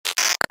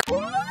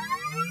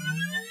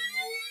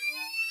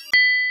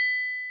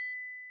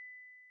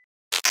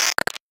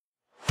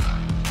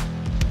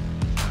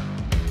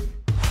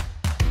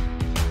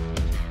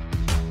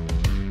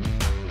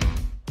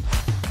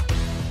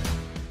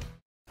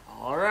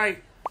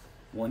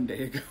1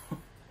 day ago.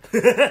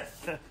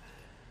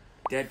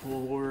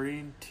 Deadpool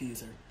Wolverine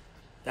teaser.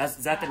 Is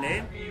that the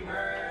name? Happy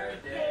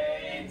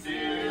birthday to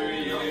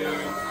you.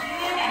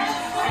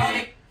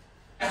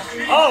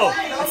 Oh,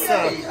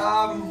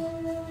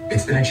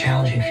 It's been a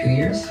challenging few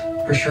years,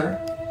 for sure.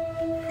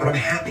 But I'm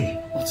happy.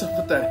 What's up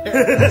with that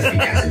hair? That's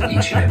because of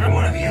each and every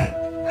one of you.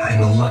 I'm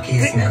the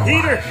luckiest man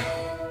Peter.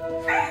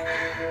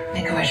 alive.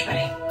 Make a wish,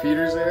 buddy.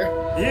 Peter's there?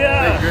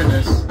 Yeah. Thank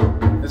goodness.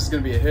 This is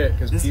going to be a hit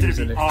because This is Peter's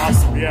gonna in be it.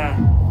 awesome. Yeah.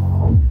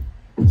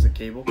 Is it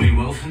cable? Lee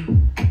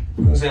Wilson?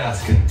 Who's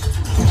asking?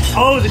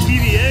 Oh, the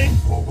TVA.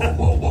 Whoa, whoa,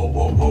 whoa, whoa,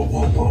 whoa,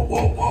 whoa, whoa,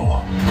 whoa, whoa,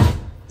 whoa.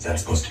 Is that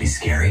supposed to be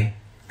scary?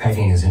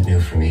 Pegging isn't new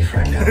for me,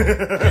 friendo.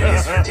 But it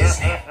is for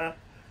Disney.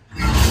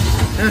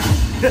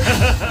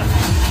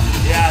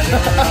 Yeah,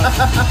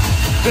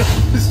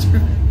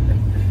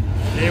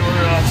 they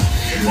were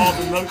involved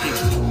in Loki.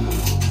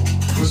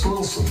 Miss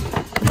Wilson,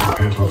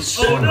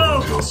 Oh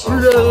no!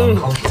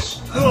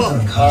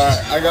 Alright,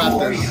 I got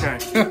this.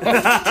 Okay.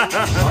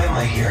 Why am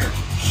I here?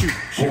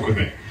 walk with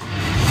me.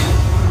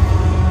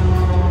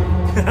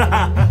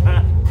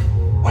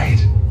 Wait.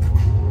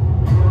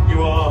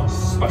 You are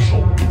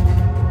special.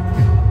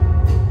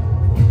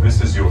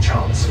 This is your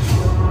chance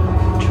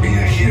to be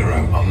a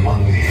hero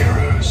among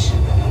heroes.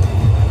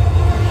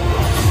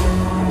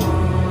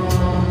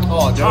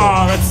 Oh,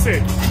 Oh, that's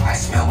sick. I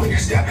smell what you're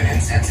stepping in,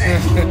 Sensei.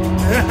 Your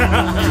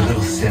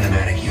little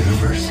cinematic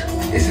universe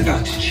is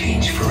about to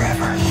change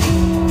forever.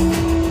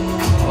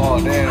 Oh,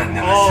 I'm damn.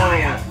 the Oh.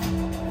 Messiah.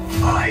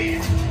 I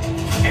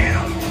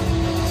am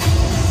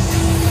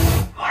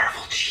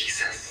Marvel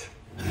Jesus.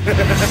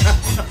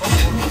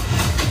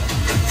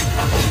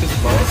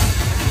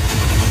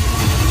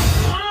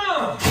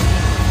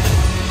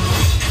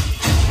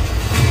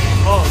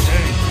 Oh,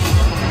 dang.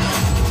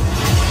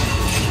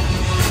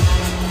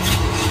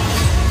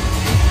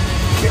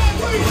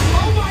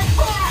 Oh my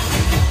God!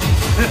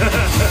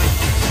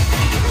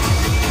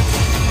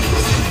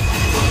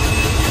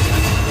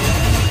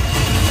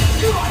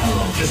 I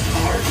love this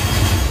part.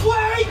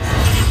 Wait!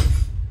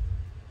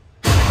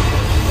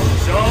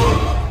 Show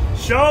him.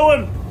 Show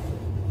him.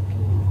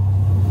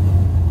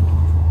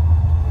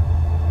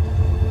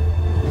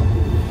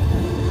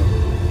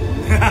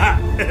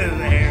 The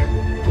hair.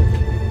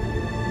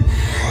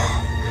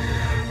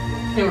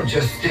 You don't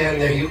just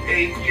stand there, you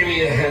ape. Give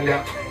me a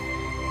handout.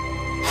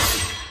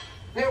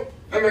 Nope,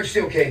 I'm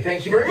actually okay.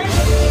 Thank you very much.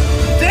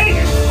 Dang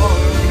it!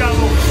 Oh, we got a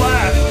little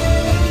flash.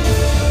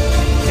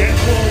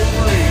 Deadpool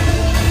Wolverine.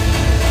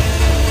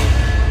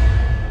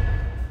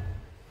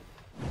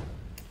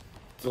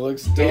 It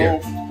looks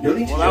dope. No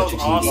need to Well, that was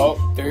just awesome.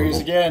 Oh, there he is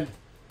again.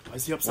 Why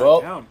is he upside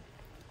Well. down?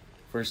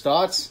 First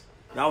thoughts?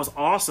 That was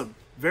awesome.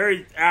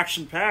 Very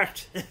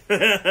action-packed.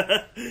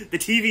 The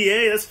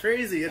TVA, that's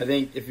crazy. I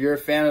think if you're a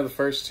fan of the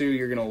first two,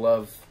 you're going to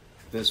love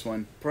this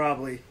one.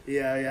 Probably.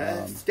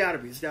 Yeah. It's gotta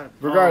be.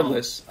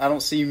 Regardless, I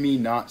don't see me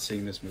not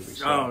seeing this movie.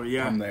 So Oh,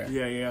 yeah. I'm there.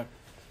 Yeah.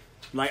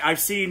 Like, I've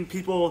seen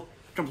people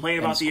complain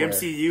And about the Square.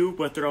 MCU,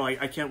 but they're like,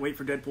 I can't wait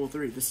for Deadpool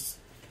 3. This is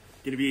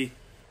going to be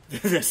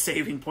the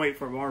saving point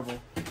for Marvel.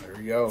 There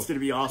we go. It's going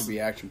to be awesome. It's going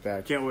to be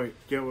action-packed. Can't wait.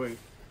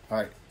 All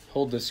right,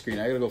 hold this screen.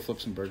 I got to go flip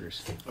some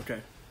burgers. Okay.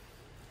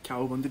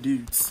 Cow on the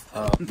dudes.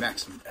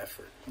 Maximum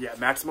effort. Yeah,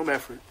 maximum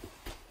effort.